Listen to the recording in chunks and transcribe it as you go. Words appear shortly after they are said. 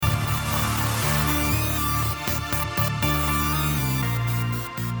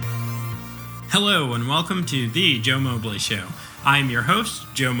Hello and welcome to the Joe Mobley Show. I'm your host,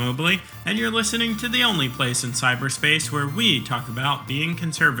 Joe Mobley, and you're listening to the only place in cyberspace where we talk about being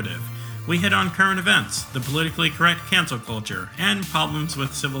conservative. We hit on current events, the politically correct cancel culture, and problems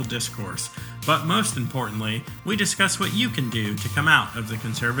with civil discourse. But most importantly, we discuss what you can do to come out of the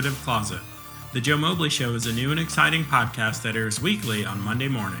conservative closet. The Joe Mobley Show is a new and exciting podcast that airs weekly on Monday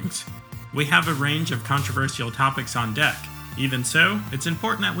mornings. We have a range of controversial topics on deck. Even so, it's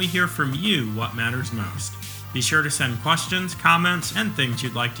important that we hear from you what matters most. Be sure to send questions, comments, and things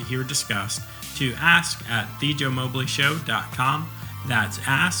you'd like to hear discussed to ask@thejoemobleyshow.com. That's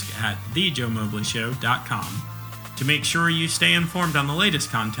ask@thejoemobleyshow.com. To make sure you stay informed on the latest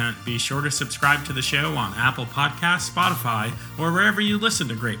content, be sure to subscribe to the show on Apple Podcasts, Spotify, or wherever you listen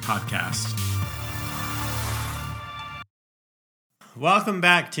to great podcasts. Welcome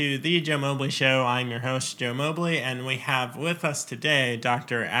back to the Joe Mobley Show. I'm your host, Joe Mobley, and we have with us today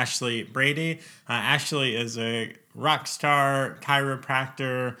Dr. Ashley Bredy. Ashley is a rock star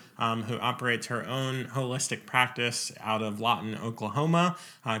chiropractor who operates her own holistic practice out of Lawton, Oklahoma,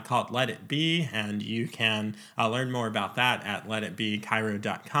 called Let It Be, and you can learn more about that at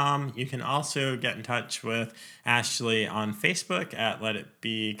letitbechiro.com. You can also get in touch with Ashley on Facebook at Let It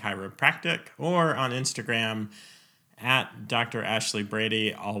Be Chiropractic or on Instagram at Dr. Ashley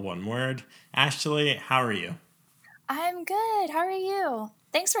Bredy, all one word. Ashley, how are you? I'm good. How are you?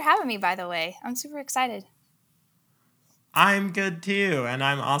 Thanks for having me, by the way. I'm super excited. I'm good too, and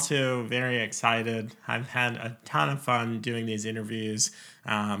I'm also very excited. I've had a ton of fun doing these interviews.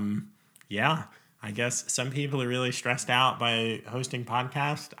 I guess some people are really stressed out by hosting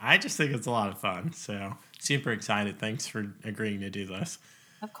podcasts. I just think it's a lot of fun, so super excited. Thanks for agreeing to do this.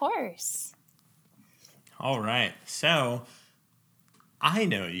 Of course. All right, so I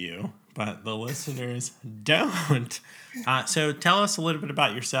know you, but the listeners don't. So tell us a little bit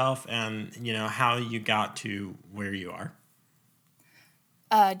about yourself and, how you got to where you are.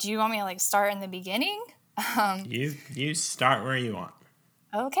 Do you want me to start in the beginning? You start where you want.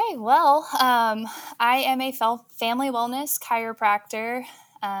 Okay, well, I am a family wellness chiropractor.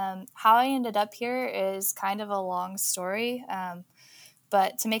 How I ended up here is kind of a long story.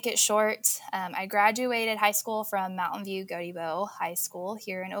 But to make it short, I graduated high school from Mountain View Godebo High School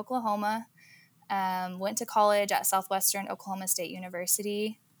here in Oklahoma. Went to college at Southwestern Oklahoma State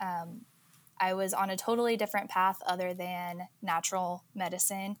University. I was on a totally different path other than natural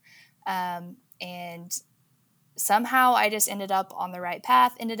medicine. And somehow I just ended up on the right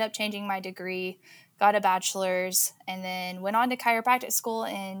path, ended up changing my degree, got a bachelor's, and then went on to chiropractic school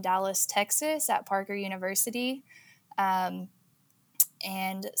in Dallas, Texas at Parker University.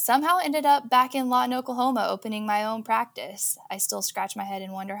 And somehow ended up back in Lawton, Oklahoma, opening my own practice. I still scratch my head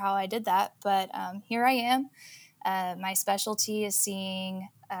and wonder how I did that, but here I am. My specialty is seeing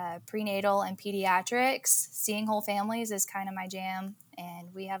prenatal and pediatrics. Seeing whole families is kind of my jam,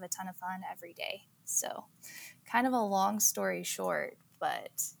 and we have a ton of fun every day. So kind of a long story short,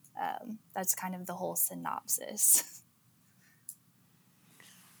 but that's kind of the whole synopsis.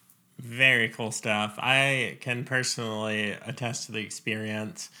 Very cool stuff. I can personally attest to the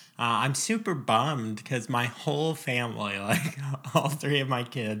experience. I'm super bummed because my whole family, all three of my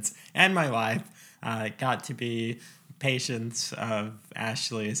kids and my wife, got to be patients of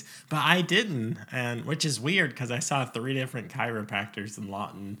Ashley's, but I didn't, and which is weird because I saw 3 different chiropractors in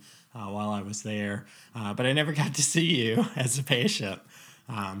Lawton while I was there, but I never got to see you as a patient.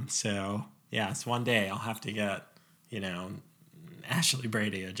 So yes, one day I'll have to get, Ashley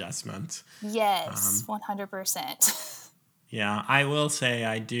Bredy adjustments. Yes, 100%. Yeah, I will say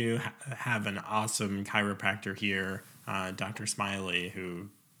I do have an awesome chiropractor here, Dr. Smiley, who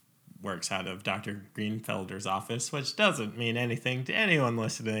works out of Dr. Greenfelder's office, which doesn't mean anything to anyone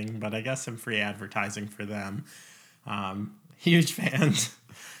listening, but I guess some free advertising for them. Huge fans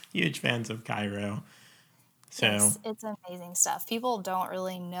of chiro. So yes, it's amazing stuff. People don't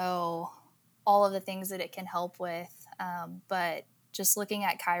really know all of the things that it can help with, but just looking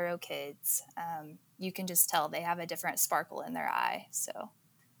at chiro kids, you can just tell they have a different sparkle in their eye. So,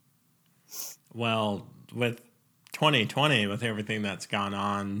 well, with 2020, with everything that's gone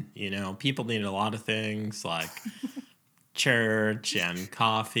on, people need a lot of things like church and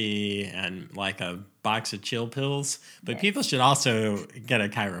coffee and a box of chill pills. But yes. People should also get a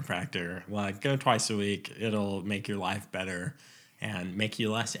chiropractor. Go twice a week. It'll make your life better and make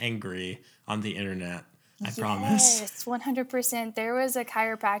you less angry on the internet. I promise. Yes, 100%. There was a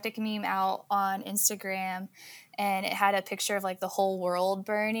chiropractic meme out on Instagram, and it had a picture of the whole world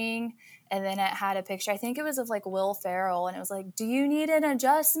burning. And then it had a picture, I think it was of Will Ferrell, and it was do you need an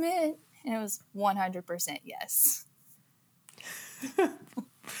adjustment? And it was 100% yes.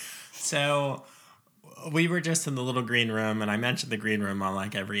 So we were just in the little green room, and I mentioned the green room on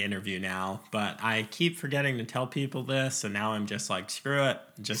like every interview now, but I keep forgetting to tell people this, and now I'm just like, screw it,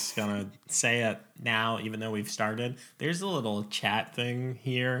 just gonna say it now, even though we've started. There's a little chat thing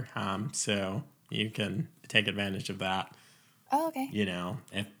here, so you can take advantage of that. Oh, okay. You know,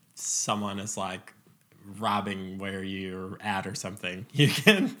 if someone is like robbing where you're at or something, you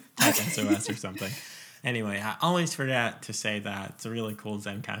can type SOS or something. Anyway, I always forget to say that. It's a really cool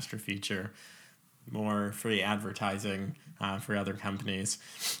Zencastr feature. More free advertising for other companies.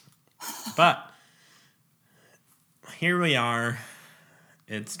 But here we are.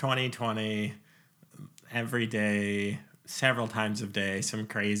 It's 2020. Every day, several times a day,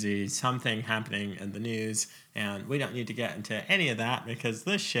 something happening in the news. And we don't need to get into any of that because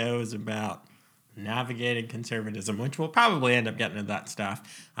this show is about navigating conservatism, which we'll probably end up getting into that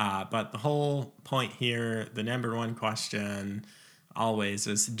stuff. But the whole point here, the number one question always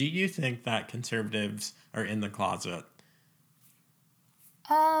is, do you think that conservatives are in the closet?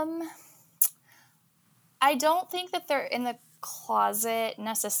 I don't think that they're in the closet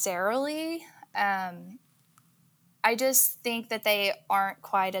necessarily. I just think that they aren't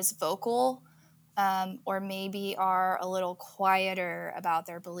quite as vocal, or maybe are a little quieter about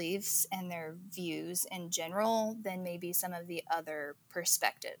their beliefs and their views in general than maybe some of the other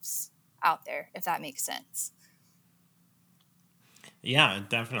perspectives out there, if that makes sense. Yeah, it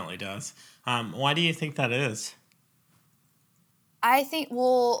definitely does. Why do you think that is? I think,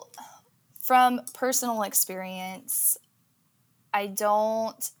 well, from personal experience, I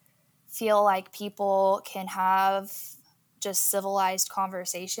don't feel like people can have just civilized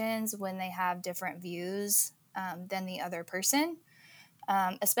conversations when they have different views than the other person,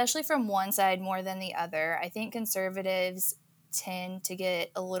 especially from one side more than the other. I think conservatives tend to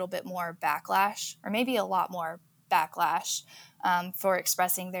get a little bit more backlash, or maybe a lot more backlash, for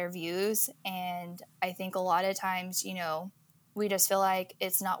expressing their views. And I think a lot of times, we just feel like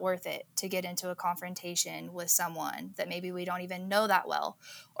it's not worth it to get into a confrontation with someone that maybe we don't even know that well,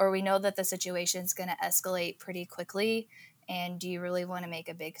 or we know that the situation's going to escalate pretty quickly. And do you really want to make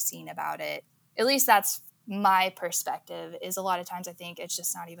a big scene about it? At least that's my perspective, is a lot of times I think it's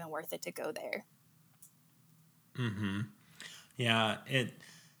just not even worth it to go there. Mm-hmm. Yeah, it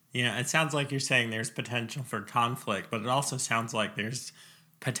sounds like you're saying there's potential for conflict, but it also sounds like there's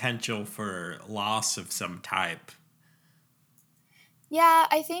potential for loss of some type. Yeah,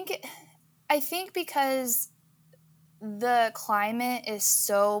 I think because the climate is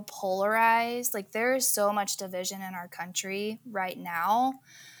so polarized, like there is so much division in our country right now,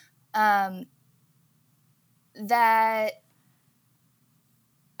 that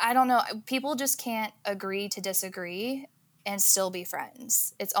I don't know, people just can't agree to disagree and still be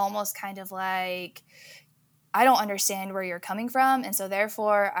friends. It's almost kind of like, I don't understand where you're coming from, and so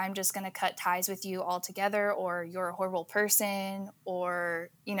therefore I'm just going to cut ties with you altogether, or you're a horrible person, or,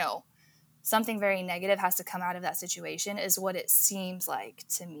 something very negative has to come out of that situation, is what it seems like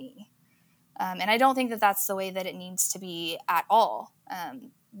to me. And I don't think that that's the way that it needs to be at all.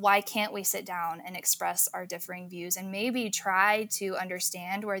 Why can't we sit down and express our differing views and maybe try to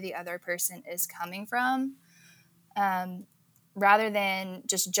understand where the other person is coming from, rather than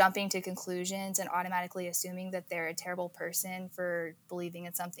just jumping to conclusions and automatically assuming that they're a terrible person for believing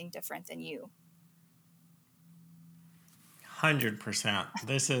in something different than you? 100%.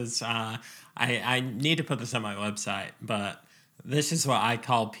 This is, I need to put this on my website, but this is what I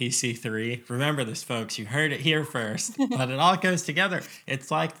call PC3. Remember this, folks. You heard it here first, but it all goes together.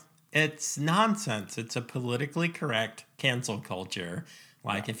 It's nonsense. It's a politically correct cancel culture.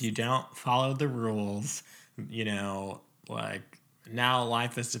 Like, Yes. if you don't follow the rules, like, now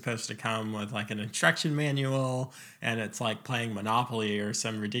life is supposed to come with like an instruction manual, and it's like playing Monopoly or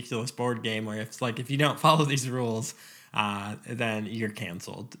some ridiculous board game where it's like, if you don't follow these rules, then you're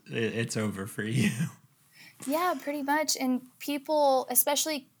canceled. It's over for you. Yeah, pretty much. And people,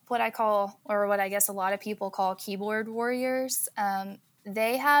 especially what I call, or what I guess a lot of people call keyboard warriors,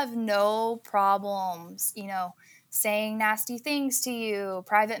 they have no problems, saying nasty things to you,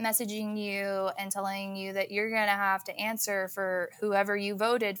 private messaging you, and telling you that you're going to have to answer for whoever you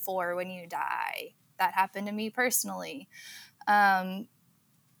voted for when you die. That happened to me personally. They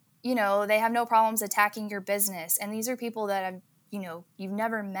have no problems attacking your business. And these are people that have, you've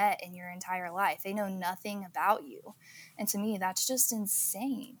never met in your entire life. They know nothing about you. And to me, that's just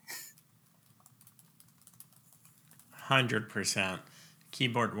insane. 100%.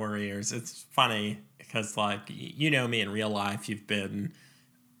 Keyboard warriors. It's funny because, like, me in real life. You've been,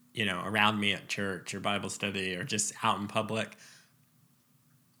 around me at church or Bible study or just out in public.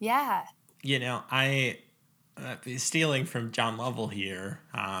 Yeah. I stealing from John Lovell here.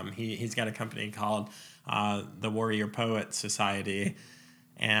 He's got a company called the Warrior Poet Society,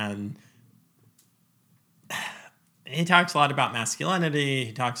 and he talks a lot about masculinity.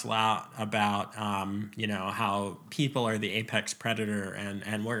 He talks a lot about, how people are the apex predator,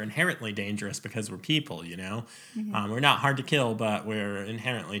 and we're inherently dangerous because we're people, We're not hard to kill, but we're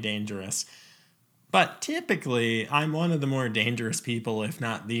inherently dangerous. But typically, I'm one of the more dangerous people, if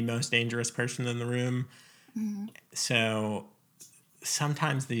not the most dangerous person in the room. Mm-hmm. So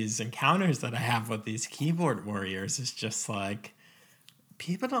sometimes these encounters that I have with these keyboard warriors is just like,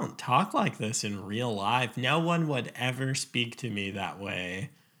 people don't talk like this in real life. No one would ever speak to me that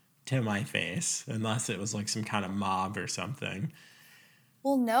way to my face unless it was like some kind of mob or something.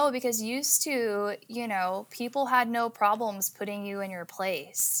 Well, no, because used to, people had no problems putting you in your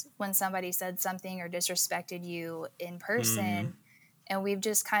place when somebody said something or disrespected you in person. And we've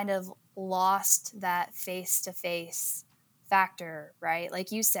just kind of lost that face-to-face factor, right?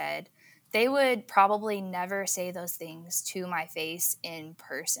 Like you said, they would probably never say those things to my face in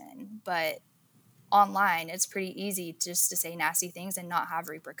person, but online, it's pretty easy just to say nasty things and not have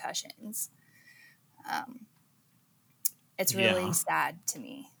repercussions. It's really Yeah. sad to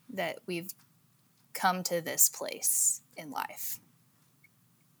me that we've come to this place in life.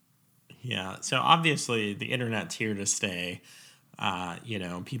 Yeah. So obviously the internet's here to stay.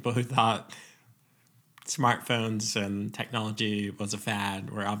 People who thought smartphones and technology was a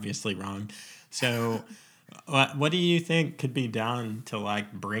fad were obviously wrong. So what do you think could be done to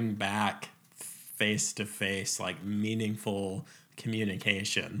like bring back face to face, like meaningful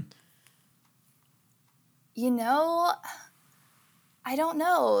communication? I don't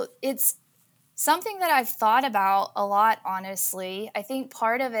know. It's something that I've thought about a lot, honestly. I think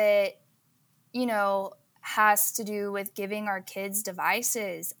part of it, has to do with giving our kids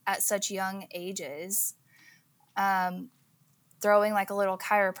devices at such young ages. Throwing like a little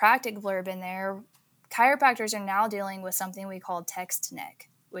chiropractic blurb in there, chiropractors are now dealing with something we call text neck,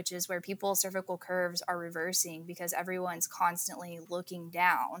 which is where people's cervical curves are reversing because everyone's constantly looking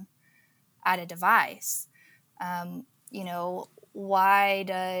down at a device. Why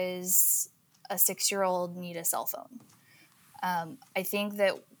does a 6-year-old need a cell phone? I think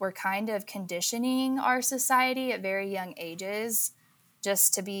that we're kind of conditioning our society at very young ages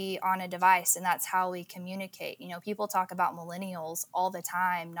just to be on a device, and that's how we communicate. People talk about millennials all the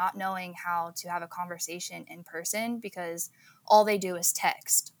time not knowing how to have a conversation in person because all they do is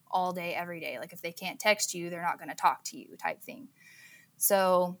text all day, every day. Like if they can't text you, they're not going to talk to you type thing.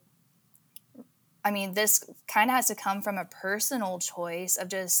 So, this kind of has to come from a personal choice of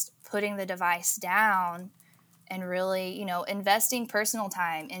just putting the device down and really, investing personal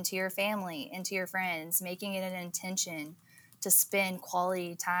time into your family, into your friends, making it an intention to spend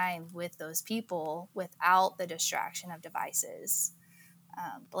quality time with those people without the distraction of devices.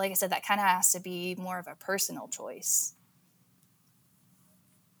 But like I said, that kind of has to be more of a personal choice.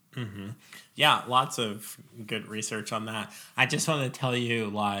 Mm-hmm. Yeah, lots of good research on that. I just want to tell you,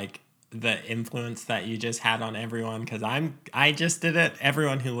 like, the influence that you just had on everyone, because I just did it.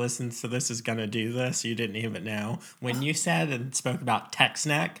 Everyone who listens to this is gonna do this. You didn't even know when you said and spoke about text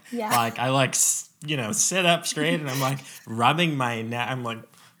neck. Yeah. Like I sit up straight and I'm like rubbing my neck. I'm like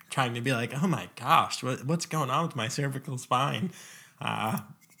trying to be like, oh my gosh, what's going on with my cervical spine?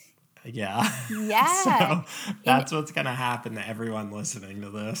 Yeah. Yeah. So that's what's going to happen to everyone listening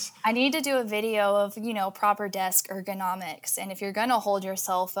to this. I need to do a video of, proper desk ergonomics. And if you're going to hold your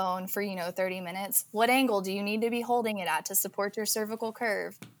cell phone for, 30 minutes, what angle do you need to be holding it at to support your cervical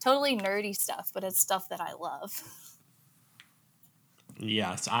curve? Totally nerdy stuff, but it's stuff that I love.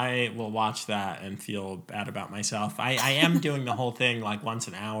 Yes, I will watch that and feel bad about myself. I am doing the whole thing like once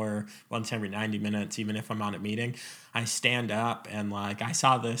an hour, once every 90 minutes, even if I'm on a meeting. I stand up and like I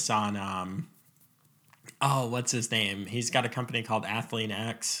saw this on what's his name? He's got a company called Athlete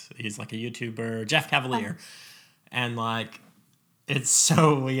X. He's like a YouTuber, Jeff Cavalier. And like it's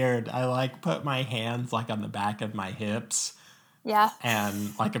so weird. I like put my hands like on the back of my hips. Yeah.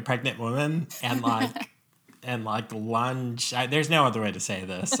 And like a pregnant woman and like and like lunge. There's no other way to say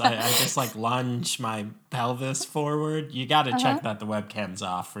this. I just like lunge my pelvis forward. You got to check that the webcam's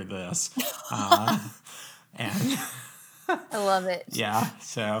off for this. And I love it. yeah.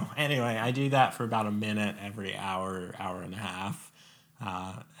 So anyway, I do that for about a minute every hour, hour and a half.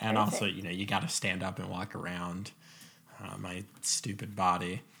 And also, you got to stand up and walk around my stupid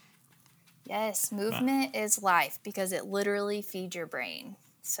body. Yes, movement is life because it literally feeds your brain.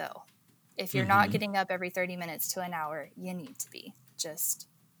 So if you're not getting up every 30 minutes to an hour, you need to be. Just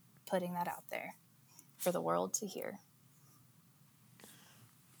putting that out there for the world to hear.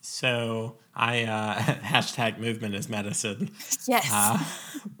 So hashtag movement is medicine. Yes.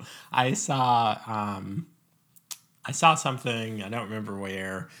 I saw I saw something, I don't remember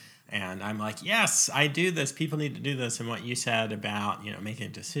where, and I'm like, yes, I do this. People need to do this. And what you said about,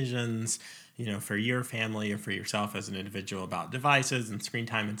 making decisions, for your family or for yourself as an individual about devices and screen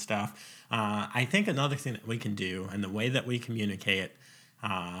time and stuff. I think another thing that we can do and the way that we communicate,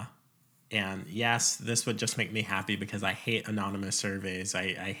 and yes, this would just make me happy because I hate anonymous surveys.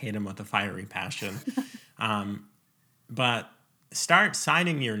 I hate them with a fiery passion. But start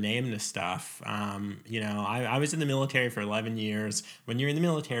signing your name to stuff. I was in the military for 11 years. When you're in the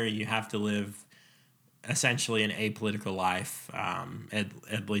military, you have to live essentially an apolitical life,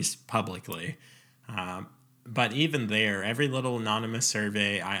 at least publicly. But even there, every little anonymous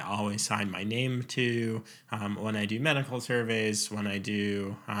survey, I always sign my name to. When I do medical surveys, when I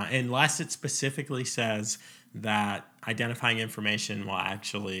do, unless it specifically says that identifying information will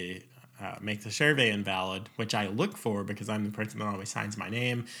actually make the survey invalid, which I look for because I'm the person that always signs my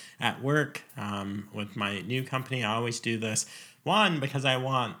name at work. With my new company, I always do this. One, because I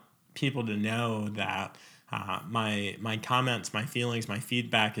want people to know that my comments, my feelings, my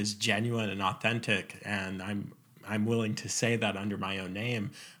feedback is genuine and authentic, and I'm willing to say that under my own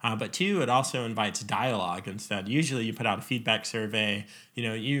name. But two, it also invites dialogue instead. Usually you put out a feedback survey,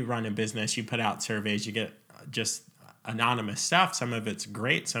 you run a business, you put out surveys, you get just anonymous stuff. Some of it's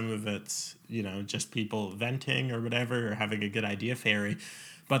great, some of it's, just people venting or whatever, or having a good idea fairy.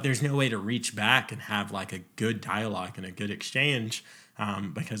 But there's no way to reach back and have like a good dialogue and a good exchange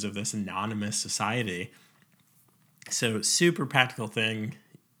because of this anonymous society. So super practical thing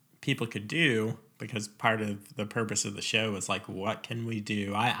people could do, because part of the purpose of the show is like, what can we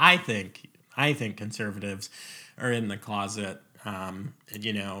do? I think conservatives are in the closet.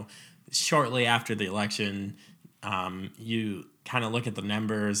 Shortly after the election, you kind of look at the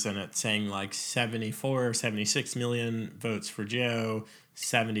numbers and it's saying like 74, 76 million votes for Joe,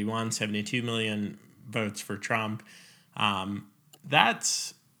 71, 72 million votes for Trump.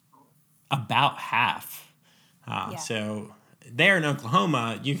 That's about half. Yeah. So there in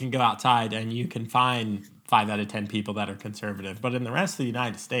Oklahoma, you can go outside and you can find 5 out of 10 people that are conservative. But in the rest of the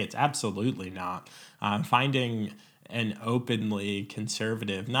United States, absolutely not. Finding an openly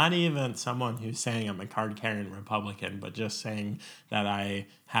conservative, not even someone who's saying I'm a card-carrying Republican, but just saying that I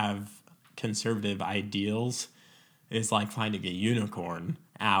have conservative ideals, is like finding a unicorn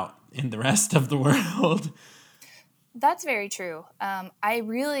out in the rest of the world. That's very true. I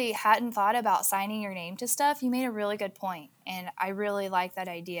really hadn't thought about signing your name to stuff. You made a really good point, and I really like that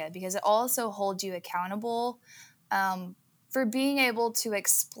idea because it also holds you accountable for being able to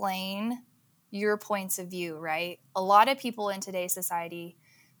explain your points of view, right? A lot of people in today's society,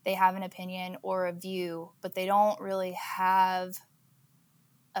 they have an opinion or a view, but they don't really have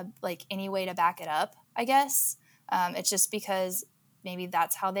any way to back it up, I guess. It's just because maybe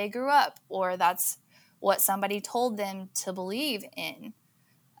that's how they grew up, or that's what somebody told them to believe in.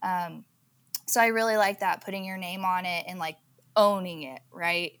 So I really like that, putting your name on it and like owning it,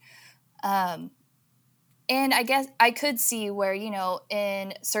 right? And I guess I could see where,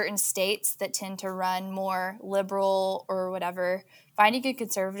 in certain states that tend to run more liberal or whatever, finding a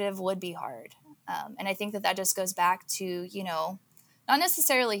conservative would be hard. And I think that just goes back to, not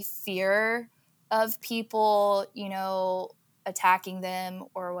necessarily fear of people, attacking them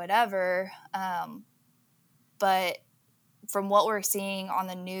or whatever. But from what we're seeing on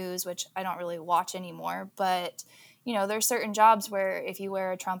the news, which I don't really watch anymore, but, there's certain jobs where if you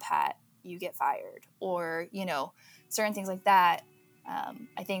wear a Trump hat, you get fired, or, certain things like that.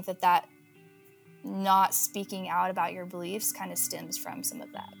 I think that not speaking out about your beliefs kind of stems from some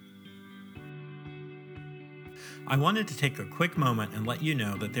of that. I wanted to take a quick moment and let you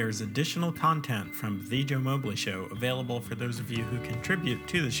know that there is additional content from The Joe Mobley Show available for those of you who contribute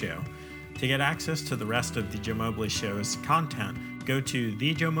to the show. To get access to the rest of The Joe Mobley Show's content, go to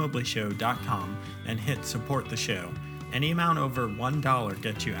thejoemobleyshow.com and hit support the show. Any amount over $1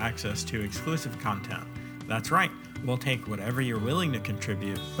 gets you access to exclusive content. That's right, we'll take whatever you're willing to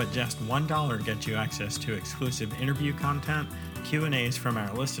contribute, but just $1 gets you access to exclusive interview content, Q&As from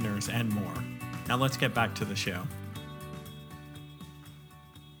our listeners, and more. Now let's get back to the show.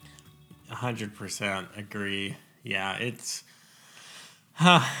 100% agree. Yeah, it's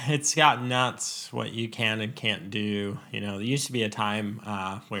got nuts what you can and can't do. There used to be a time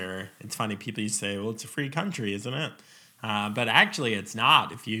where it's funny, people used to say, well, it's a free country, isn't it? But actually it's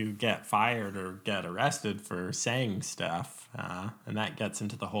not if you get fired or get arrested for saying stuff. And that gets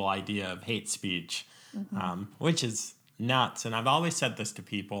into the whole idea of hate speech, which is nuts. And I've always said this to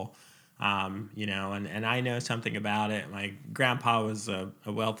people. And I know something about it. My grandpa was a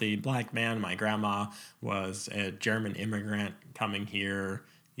wealthy black man. My grandma was a German immigrant coming here,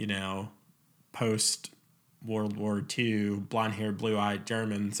 post World War II. Blonde haired, blue eyed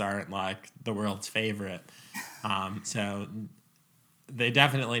Germans aren't like the world's favorite. So they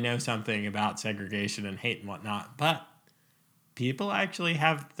definitely know something about segregation and hate and whatnot. But people actually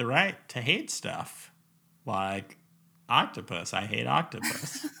have the right to hate stuff. Like octopus. I hate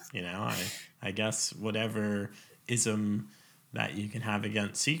octopus. I guess whatever ism that you can have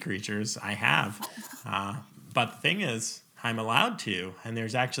against sea creatures, I have. But the thing is, I'm allowed to. And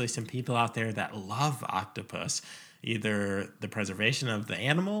there's actually some people out there that love octopus, either the preservation of the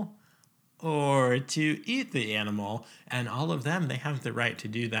animal or to eat the animal. And all of them, they have the right to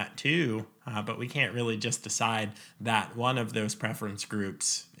do that too. But we can't really just decide that one of those preference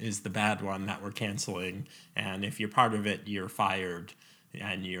groups is the bad one that we're canceling. And if you're part of it, you're fired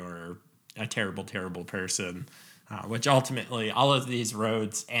and you're a terrible, terrible person. Which ultimately, all of these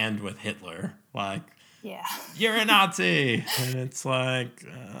roads end with Hitler. Like, yeah, you're a Nazi. And it's like,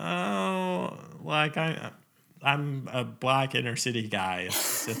 oh, like I'm a black inner city guy.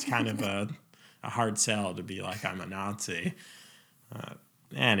 It's kind of a hard sell to be like I'm a Nazi.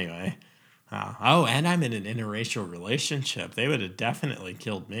 Anyway. And I'm in an interracial relationship. They would have definitely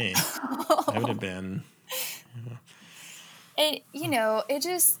killed me. I would have been.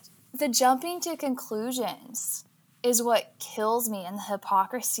 The jumping to conclusions is what kills me, and the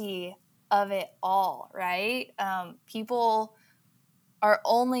hypocrisy of it all, right? People are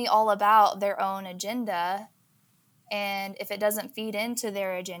only all about their own agenda. And if it doesn't feed into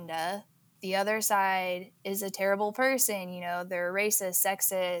their agenda, the other side is a terrible person, they're racist,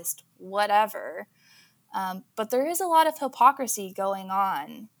 sexist, whatever. But there is a lot of hypocrisy going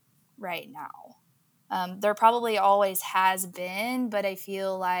on right now. There probably always has been, but I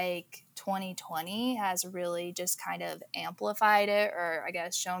feel like 2020 has really just kind of amplified it, or I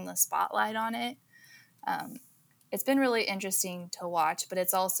guess shown the spotlight on it. It's been really interesting to watch, but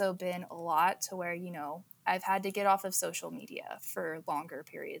it's also been a lot to where, I've had to get off of social media for longer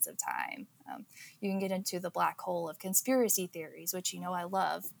periods of time. You can get into the black hole of conspiracy theories, which, I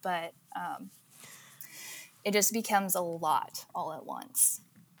love, but it just becomes a lot all at once.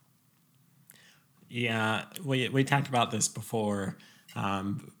 Yeah, we talked about this before,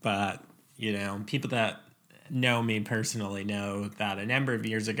 but, people that know me personally know that a number of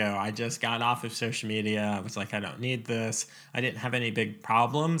years ago, I just got off of social media. I was like, I don't need this. I didn't have any big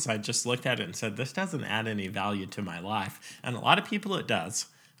problems. I just looked at it and said, this doesn't add any value to my life. And a lot of people it does.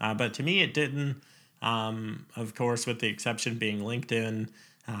 But to me, it didn't. Of course, with the exception being LinkedIn.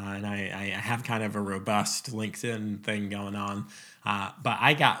 And I have kind of a robust LinkedIn thing going on. But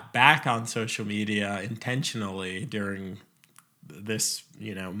I got back on social media intentionally during this,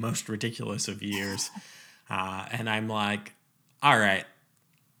 most ridiculous of years. And I'm like, all right,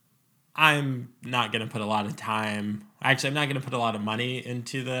 I'm not going to put a lot of time. Actually, I'm not going to put a lot of money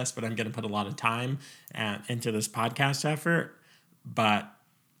into this, but I'm going to put a lot of time into this podcast effort, but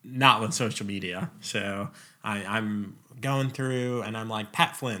not with social media. So I'm going through and I'm like,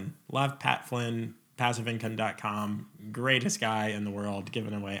 Pat Flynn, love Pat Flynn, passiveincome.com, greatest guy in the world,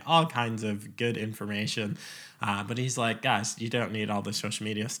 giving away all kinds of good information. But he's like, guys, you don't need all the social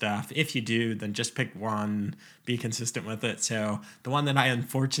media stuff. If you do, then just pick one, be consistent with it. So the one that I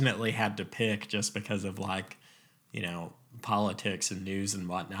unfortunately had to pick just because of politics and news and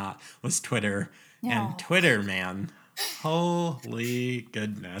whatnot was Twitter. Yeah. And Twitter, man, holy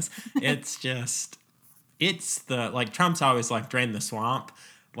goodness. It's Trump's always like drain the swamp.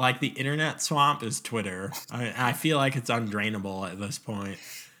 Like the internet swamp is Twitter. I feel like it's undrainable at this point.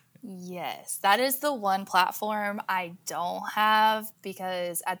 Yes, that is the one platform I don't have,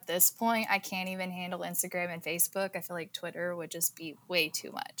 because at this point I can't even handle Instagram and Facebook. I feel like Twitter would just be way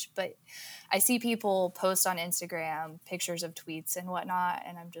too much. But I see people post on Instagram pictures of tweets and whatnot,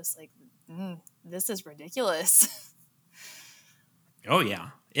 and I'm just like, this is ridiculous. Oh, yeah.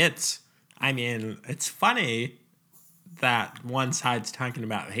 It's funny that one side's talking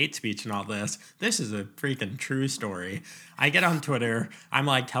about hate speech and all this. This is a freaking true story. I get on Twitter. I'm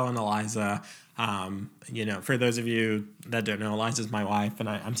like telling Eliza, for those of you that don't know, Eliza's my wife, and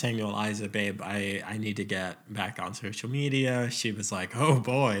I'm saying to Eliza, babe, I need to get back on social media. She was like, oh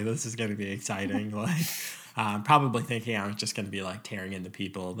boy, this is going to be exciting. Probably thinking I was just going to be like tearing into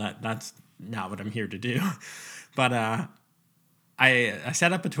people. That's not what I'm here to do. But I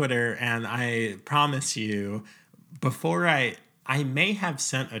set up a Twitter, and I promise you, before I may have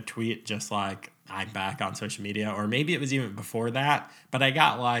sent a tweet just like, I'm back on social media, or maybe it was even before that, but I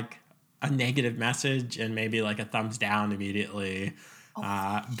got like a negative message and maybe like a thumbs down immediately.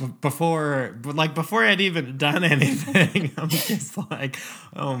 Before I'd even done anything, I'm just like,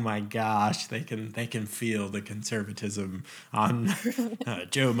 oh my gosh, they can feel the conservatism on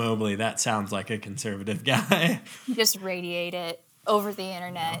Joe Mobley. That sounds like a conservative guy. Just radiate it over the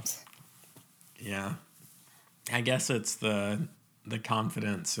internet. Yeah, I guess it's the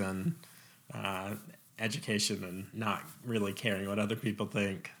confidence and education and not really caring what other people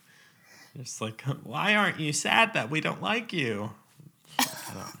think. Just like, why aren't you sad that we don't like you?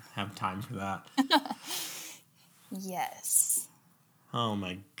 I don't have time for that. Yes. Oh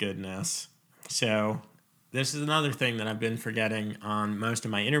my goodness. So this is another thing that I've been forgetting on most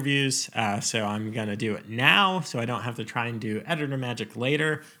of my interviews. So I'm going to do it now so I don't have to try and do editor magic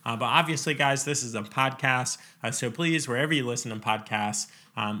later. But obviously, guys, this is a podcast. So please, wherever you listen to podcasts,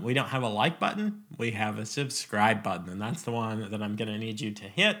 we don't have a like button. We have a subscribe button. And that's the one that I'm going to need you to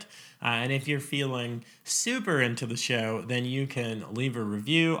hit. And if you're feeling super into the show, then you can leave a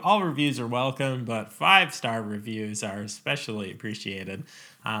review. All reviews are welcome, but 5-star reviews are especially appreciated.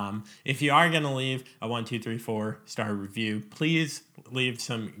 If you are going to leave a 1, 2, 3, 4-star review, please leave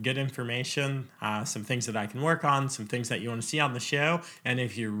some good information, some things that I can work on, some things that you want to see on the show. And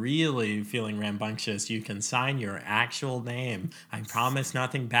if you're really feeling rambunctious, you can sign your actual name. I promise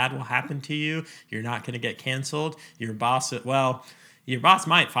nothing bad will happen to you. You're not going to get canceled. Your boss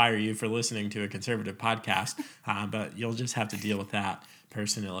might fire you for listening to a conservative podcast, but you'll just have to deal with that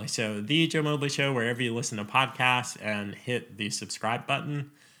personally. So the Joe Mobley Show, wherever you listen to podcasts, and hit the subscribe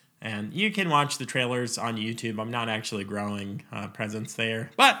button. And you can watch the trailers on YouTube. I'm not actually growing presence there.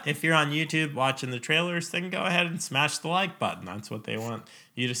 But if you're on YouTube watching the trailers, then go ahead and smash the like button. That's what they want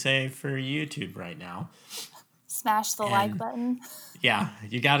you to say for YouTube right now. Smash the like button. Yeah,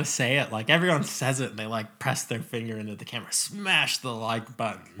 you got to say it. Like, everyone says it and they like press their finger into the camera. Smash the like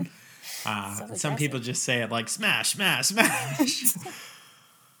button. Some people just say it like smash, smash, smash.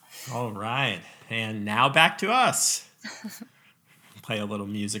 All right. And now back to us. Play a little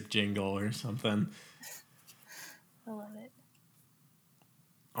music jingle or something. I love it.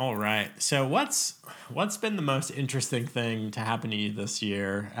 All right. So what's been the most interesting thing to happen to you this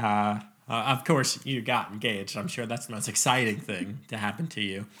year? Of course, you got engaged. I'm sure that's the most exciting thing to happen to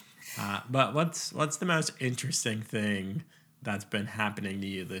you. But what's the most interesting thing that's been happening to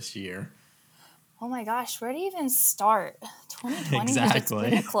you this year? Oh my gosh, where to even start? 2020 has just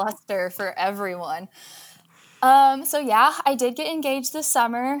been a cluster for everyone. So yeah, I did get engaged this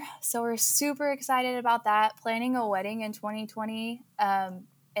summer, so we're super excited about that. Planning a wedding in 2020,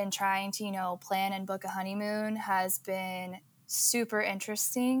 and trying to, plan and book a honeymoon has been super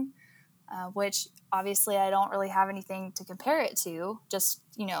interesting, which obviously I don't really have anything to compare it to, just,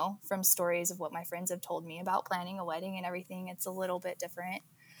 from stories of what my friends have told me about planning a wedding and everything. It's a little bit different.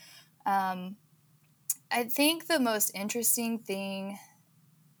 I think the most interesting thing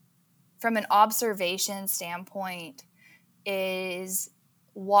from an observation standpoint is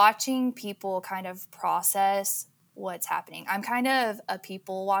watching people kind of process what's happening. I'm kind of a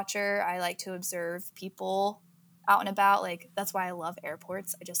people watcher. I like to observe people out and about. Like, that's why I love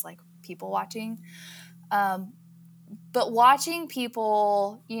airports. I just like people watching. But watching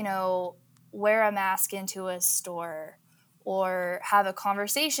people, wear a mask into a store or have a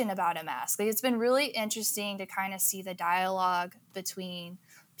conversation about a mask. Like, it's been really interesting to kind of see the dialogue between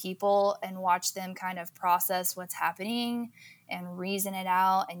people and watch them kind of process what's happening and reason it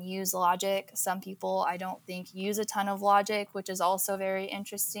out and use logic. Some people, I don't think, use a ton of logic, which is also very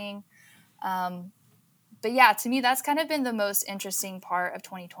interesting. But yeah, to me, that's kind of been the most interesting part of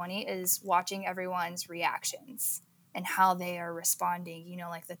 2020 is watching everyone's reactions and how they are responding,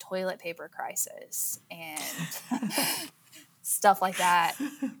 like the toilet paper crisis and stuff like that.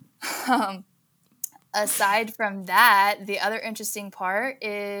 Aside from that, the other interesting part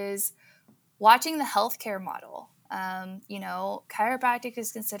is watching the healthcare model. Chiropractic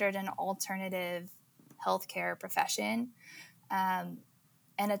is considered an alternative healthcare profession. And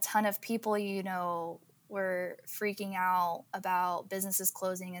a ton of people, were freaking out about businesses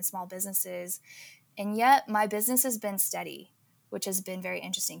closing and small businesses. And yet my business has been steady, which has been very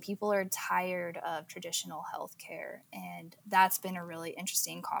interesting. People are tired of traditional healthcare, and that's been a really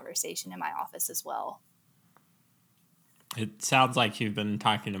interesting conversation in my office as well. It sounds like you've been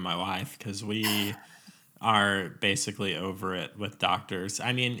talking to my wife, because we are basically over it with doctors.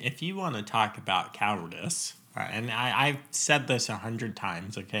 I mean, if you want to talk about cowardice, and I've said this 100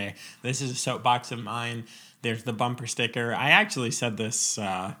 times, okay? This is a soapbox of mine. There's the bumper sticker. I actually said this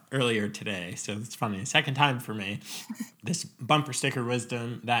earlier today, so it's funny. Second time for me. This bumper sticker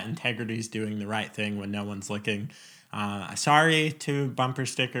wisdom, that integrity is doing the right thing when no one's looking. Sorry to bumper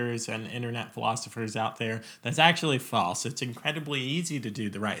stickers and internet philosophers out there. That's actually false. It's incredibly easy to do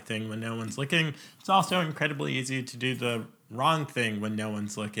the right thing when no one's looking. It's also incredibly easy to do the wrong thing when no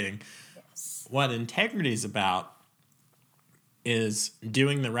one's looking. Yes. What integrity is about is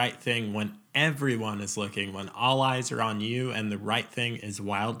doing the right thing when everyone is looking, when all eyes are on you and the right thing is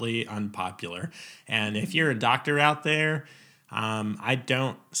wildly unpopular. And if you're a doctor out there, I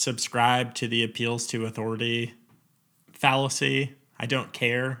don't subscribe to the appeals to authority fallacy. I don't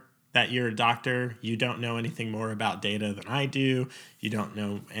care that you're a doctor. You don't know anything more about data than I do. You don't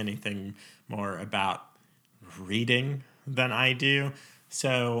know anything more about reading than I do.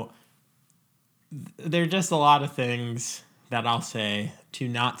 So there are just a lot of things that I'll say to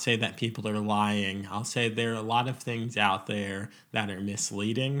not say that people are lying. I'll say there are a lot of things out there that are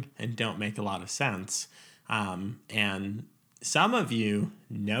misleading and don't make a lot of sense. And some of you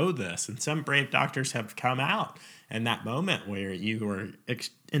know this, and some brave doctors have come out in that moment where you were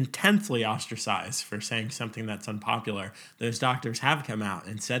intensely ostracized for saying something that's unpopular. Those doctors have come out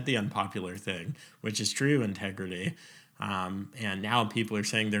and said the unpopular thing, which is true integrity. And now people are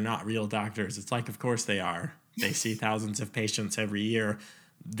saying they're not real doctors. It's like, of course they are. They see thousands of patients every year.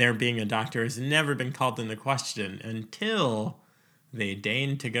 Their being a doctor has never been called into question until they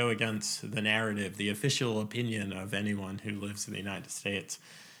deign to go against the narrative, the official opinion of anyone who lives in the United States.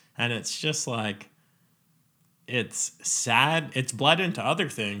 And it's just like, it's sad. It's bled into other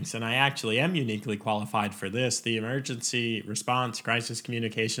things, and I actually am uniquely qualified for this. The emergency response, crisis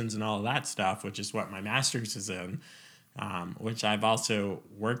communications, and all of that stuff, which is what my master's is in, which I've also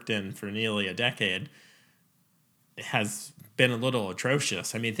worked in for nearly a decade, has been a little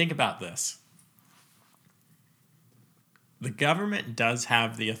atrocious. I mean, think about this. The government does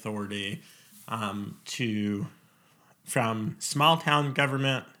have the authority to, from small town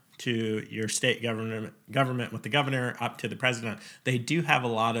government to your state government with the governor up to the president, they do have a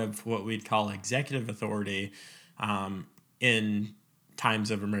lot of what we'd call executive authority in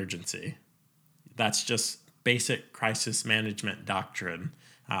times of emergency. That's just basic crisis management doctrine,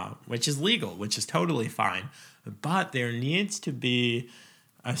 which is legal, which is totally fine. But there needs to be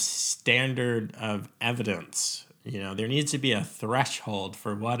a standard of evidence. There needs to be a threshold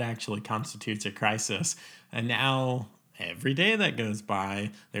for what actually constitutes a crisis. And now, every day that goes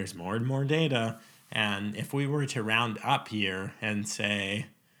by, there's more and more data. And if we were to round up here and say,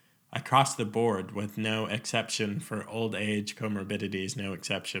 across the board, with no exception for old age comorbidities, no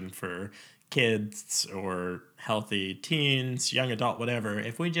exception for kids or healthy teens, young adult, whatever,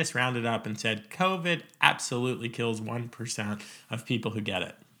 if we just rounded up and said COVID absolutely kills 1% of people who get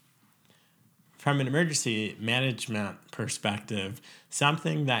it. From an emergency management perspective,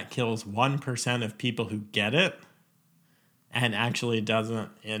 something that kills 1% of people who get it and actually doesn't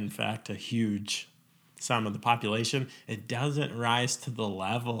infect a huge sum of the population, it doesn't rise to the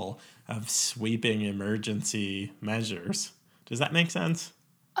level of sweeping emergency measures. Does that make sense?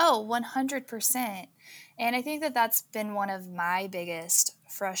 Oh, 100%. And I think that that's been one of my biggest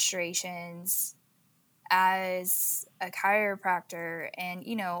frustrations as a chiropractor. And,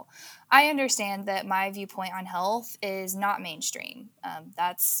 I understand that my viewpoint on health is not mainstream.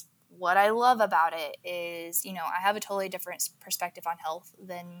 That's what I love about it is, I have a totally different perspective on health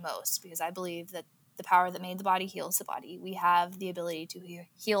than most because I believe that the power that made the body heals the body. We have the ability to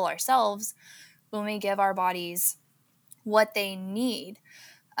heal ourselves when we give our bodies what they need.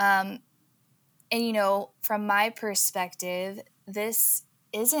 And, from my perspective, this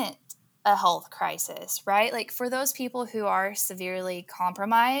isn't a health crisis, right? Like for those people who are severely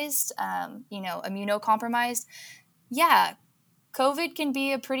compromised, immunocompromised, yeah, COVID can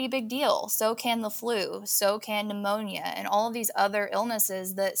be a pretty big deal. So can the flu, so can pneumonia, and all of these other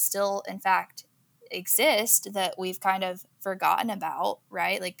illnesses that still, in fact, exist that we've kind of forgotten about,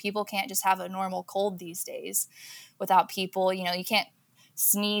 right? Like people can't just have a normal cold these days without people, you can't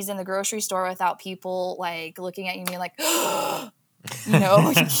sneeze in the grocery store without people like looking at you and being like,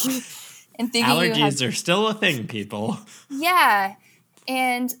 and thinking allergies are still a thing, people. Yeah.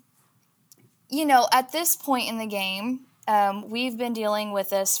 And, at this point in the game, we've been dealing with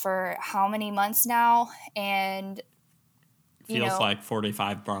this for how many months now? And feels like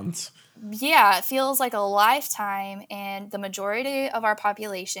 45 months. Yeah, it feels like a lifetime. And the majority of our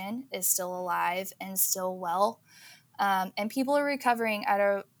population is still alive and still well. And people are recovering at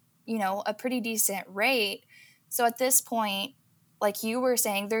a pretty decent rate. So at this point, like you were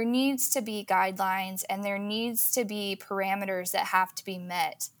saying, there needs to be guidelines and there needs to be parameters that have to be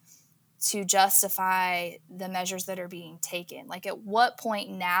met to justify the measures that are being taken. Like at what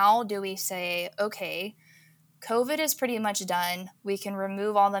point now do we say, okay, COVID is pretty much done. We can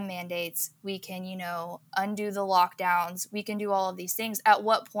remove all the mandates. We can, undo the lockdowns. We can do all of these things. At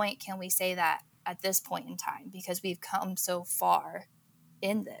what point can we say that at this point in time? Because we've come so far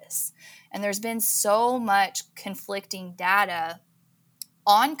in this. And there's been so much conflicting data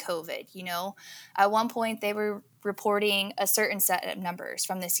on COVID. At one point they were reporting a certain set of numbers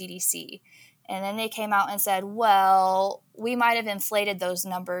from the CDC. And then they came out and said, well, we might have inflated those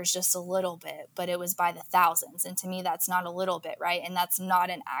numbers just a little bit, but it was by the thousands. And to me, that's not a little bit, right? And that's not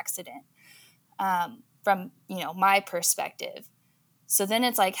an accident from, my perspective. So then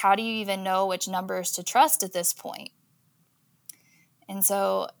it's like, how do you even know which numbers to trust at this point? And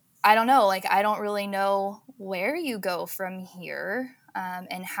so I don't know, I don't really know where you go from here,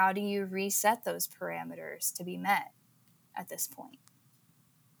 and how do you reset those parameters to be met at this point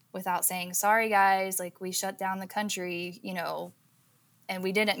without saying, sorry guys, we shut down the country, and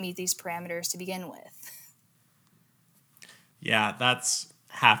we didn't meet these parameters to begin with. Yeah, that's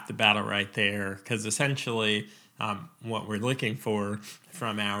half the battle right there, because essentially what we're looking for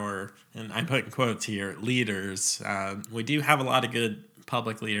from our, and I put in quotes here, leaders, we do have a lot of good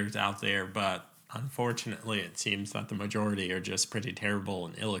public leaders out there, but unfortunately it seems that the majority are just pretty terrible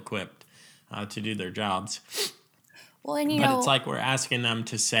and ill-equipped to do their jobs. Well, and but it's like we're asking them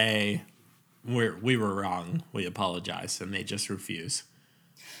to say, we were wrong, we apologize, and they just refuse.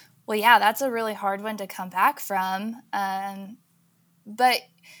 Well, yeah, that's a really hard one to come back from. But,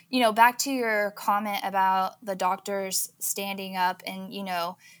 back to your comment about the doctors standing up and,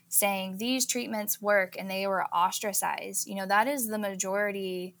 saying these treatments work and they were ostracized. That is the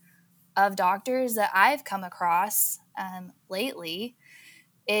majority of doctors that I've come across lately,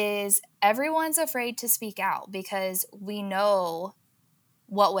 is everyone's afraid to speak out because we know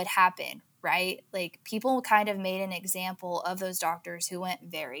what would happen, right? People kind of made an example of those doctors who went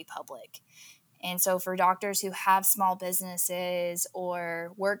very public. And so for doctors who have small businesses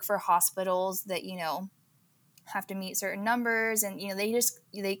or work for hospitals that, have to meet certain numbers and,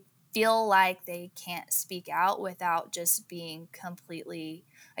 they feel like they can't speak out without just being completely,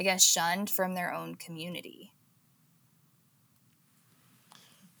 I guess, shunned from their own community.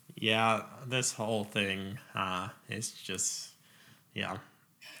 Yeah, this whole thing is just, yeah.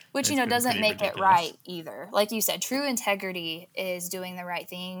 Which, doesn't make it right either. Like you said, true integrity is doing the right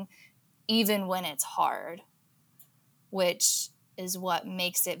thing even when it's hard, which is what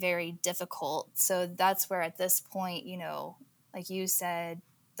makes it very difficult. So that's where at this point, like you said,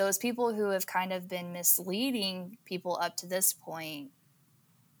 those people who have kind of been misleading people up to this point,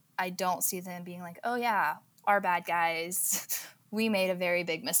 I don't see them being like, oh yeah, our bad guys. We made a very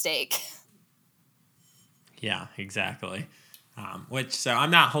big mistake. Yeah, exactly. So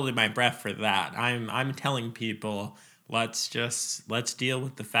I'm not holding my breath for that. I'm telling people, let's deal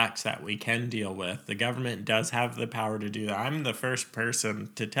with the facts that we can deal with. The government does have the power to do that. I'm the first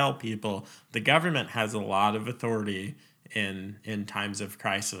person to tell people the government has a lot of authority in times of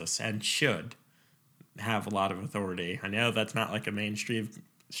crisis and should have a lot of authority. I know that's not like a mainstream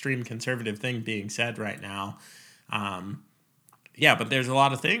conservative thing being said right now. Yeah, but there's a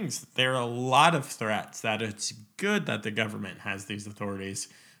lot of things. There are a lot of threats that it's good that the government has these authorities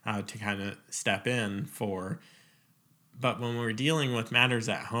to kind of step in for. But when we're dealing with matters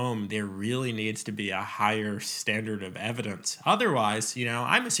at home, there really needs to be a higher standard of evidence. Otherwise,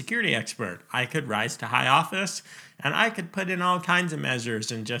 I'm a security expert. I could rise to high office and I could put in all kinds of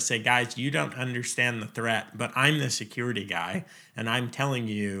measures and just say, guys, you don't understand the threat, but I'm the security guy. And I'm telling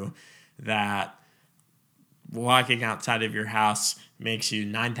you that walking outside of your house makes you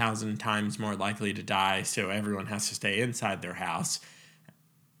 9,000 times more likely to die, so everyone has to stay inside their house.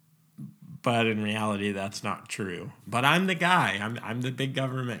 But in reality, that's not true. But I'm the guy. I'm the big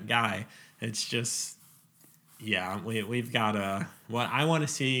government guy. It's just, yeah, we've got to, what I want to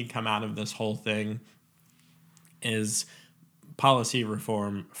see come out of this whole thing is policy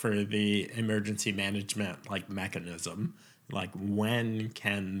reform for the emergency management mechanism. When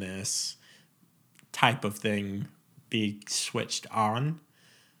can this type of thing be switched on,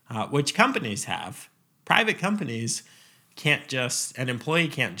 which companies have. Private companies an employee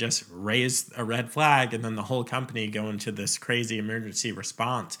can't just raise a red flag and then the whole company go into this crazy emergency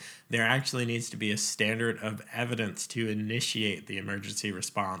response. There actually needs to be a standard of evidence to initiate the emergency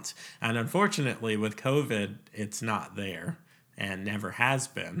response. And unfortunately, with COVID, it's not there and never has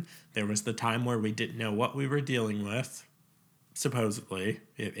been. There was the time where we didn't know what we were dealing with, supposedly,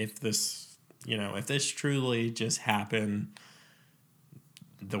 if this truly just happened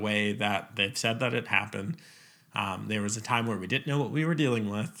the way that they've said that it happened. There was a time where we didn't know what we were dealing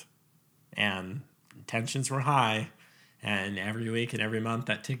with, and tensions were high, and every week and every month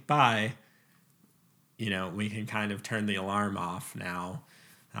that ticked by, we can kind of turn the alarm off now.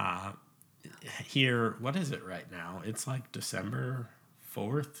 Here, what is it right now? It's like December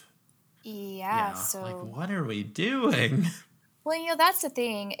 4th. Yeah, Like, so, what are we doing? well, that's the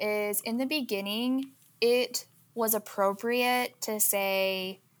thing is in the beginning, it was appropriate to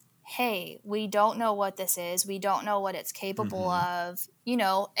say, hey, we don't know what this is. We don't know what it's capable of,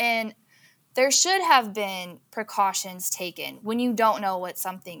 and there should have been precautions taken when you don't know what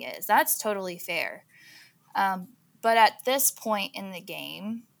something is. That's totally fair. But at this point in the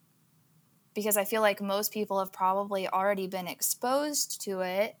game, because I feel like most people have probably already been exposed to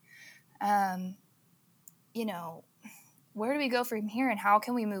it, you know, where do we go from here and how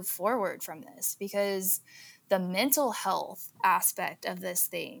can we move forward from this? Because the mental health aspect of this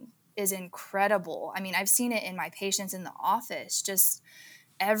thing is incredible. I mean, I've seen it in my patients in the office. Just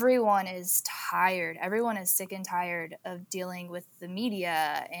everyone is tired. Everyone is sick and tired of dealing with the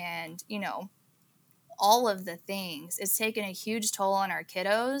media and, all of the things. It's taken a huge toll on our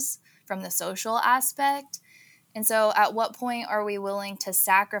kiddos from the social aspect. And so at what point are we willing to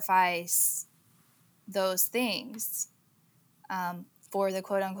sacrifice those things for the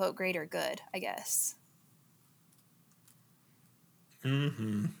quote unquote greater good, I guess?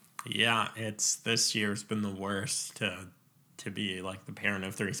 Yeah, this year's been the worst to be like the parent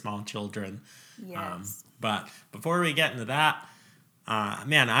of 3 small children. Yes. But before we get into that,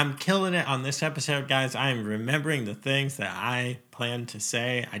 man, I'm killing it on this episode, guys. I am remembering the things that I plan to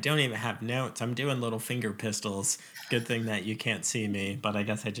say. I don't even have notes. I'm doing little finger pistols. Good thing that you can't see me, but I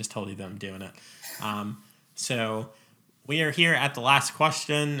guess I just told you that I'm doing it. So we are here at the last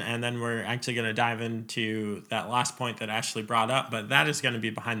question, and then we're actually going to dive into that last point that Ashley brought up, but that is going to be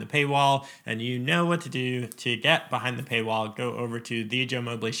behind the paywall, and you know what to do to get behind the paywall. Go over to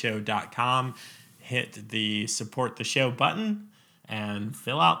thejoemobleyshow.com, hit the support the show button, and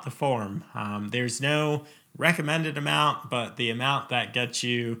fill out the form. There's no recommended amount, but the amount that gets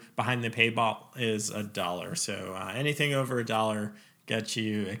you behind the paywall is $1. So anything over $1 gets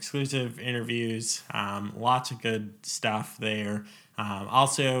you exclusive interviews, lots of good stuff there.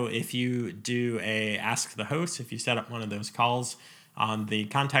 Also, if you do a Ask the Host, if you set up one of those calls on the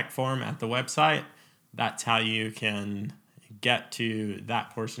contact form at the website, that's how you can get to that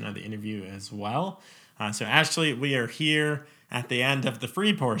portion of the interview as well. So Ashley, we are here at the end of the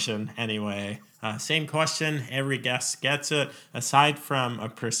free portion anyway. Same question, every guest gets it. Aside from a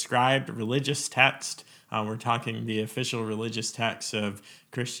prescribed religious text, we're talking the official religious texts of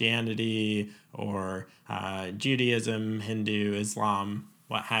Christianity or Judaism, Hindu, Islam,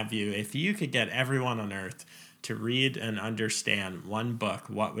 what have you. If you could get everyone on earth to read and understand one book,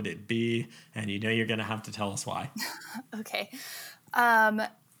 what would it be? And you're going to have to tell us why. Okay.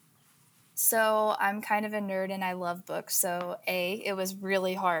 So I'm kind of a nerd and I love books. So it was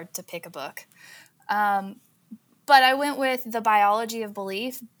really hard to pick a book. But I went with The Biology of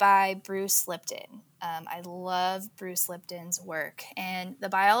Belief by Bruce Lipton. I love Bruce Lipton's work. And The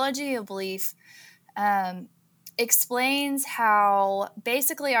Biology of Belief explains how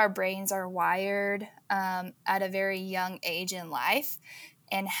basically our brains are wired at a very young age in life,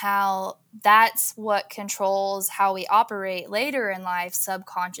 and how that's what controls how we operate later in life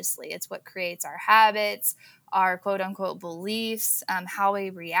subconsciously. It's what creates our habits, our quote unquote beliefs, how we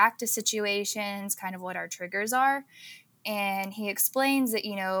react to situations, kind of what our triggers are. And he explains that,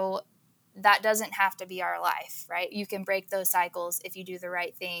 that doesn't have to be our life, right? You can break those cycles if you do the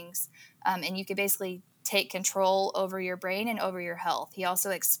right things. And you can basically take control over your brain and over your health. He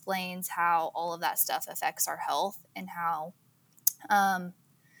also explains how all of that stuff affects our health and how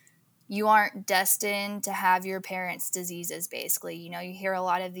you aren't destined to have your parents' diseases, basically. You hear a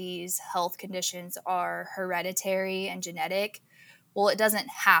lot of these health conditions are hereditary and genetic. Well, it doesn't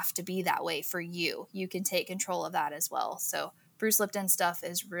have to be that way for you. You can take control of that as well. So Bruce Lipton's stuff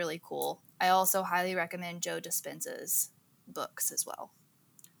is really cool. I also highly recommend Joe Dispenza's books as well.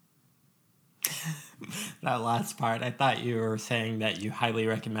 That last part, I thought you were saying that you highly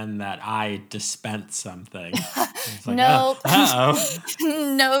recommend that I dispense something. Like, nope.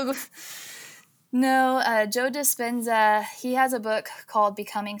 Uh-oh. No, Joe Dispenza, he has a book called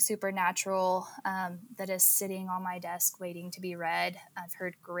Becoming Supernatural that is sitting on my desk waiting to be read. I've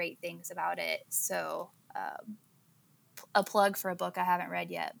heard great things about it. So a plug for a book I haven't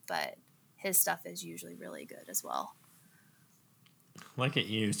read yet, but his stuff is usually really good as well. Look at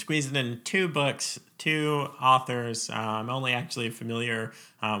you, squeezing in 2 books, 2 authors. I'm only actually familiar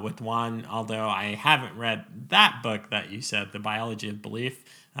with one, although I haven't read that book that you said, The Biology of Belief.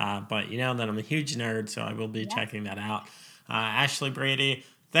 But you know that I'm a huge nerd, so I will be checking that out. Ashley, Brady,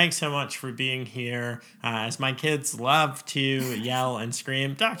 thanks so much for being here. As my kids love to yell and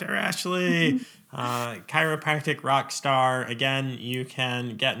scream, Dr. Ashley, chiropractic rock star. Again, you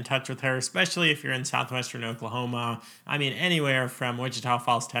can get in touch with her, especially if you're in southwestern Oklahoma. I mean, anywhere from Wichita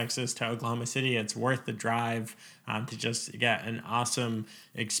Falls, Texas to Oklahoma City, it's worth the drive to just get an awesome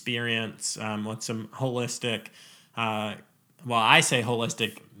experience with some holistic, I say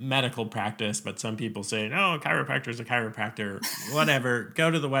holistic medical practice, but some people say, no, chiropractor is a chiropractor. Whatever.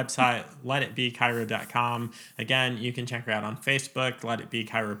 Go to the website, letitbechiro.com. Again, you can check her out on Facebook, Let It Be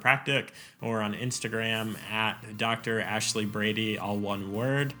Chiropractic, or on Instagram at Dr. Ashley Brady, all one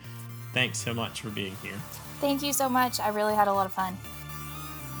word. Thanks so much for being here. Thank you so much. I really had a lot of fun.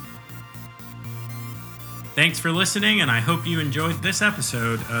 Thanks for listening, and I hope you enjoyed this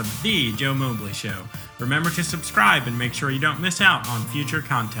episode of The Joe Mobley Show. Remember to subscribe and make sure you don't miss out on future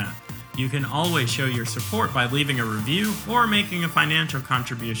content. You can always show your support by leaving a review or making a financial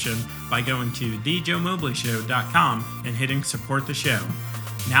contribution by going to thejoemobleyshow.com and hitting support the show.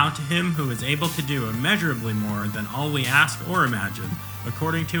 Now to him who is able to do immeasurably more than all we ask or imagine,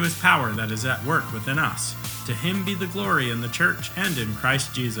 according to his power that is at work within us. To him be the glory in the church and in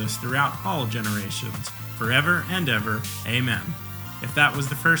Christ Jesus throughout all generations, forever and ever. Amen. If that was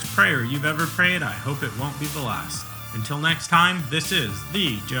the first prayer you've ever prayed, I hope it won't be the last. Until next time, this is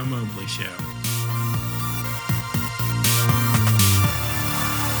The Joe Mobley Show.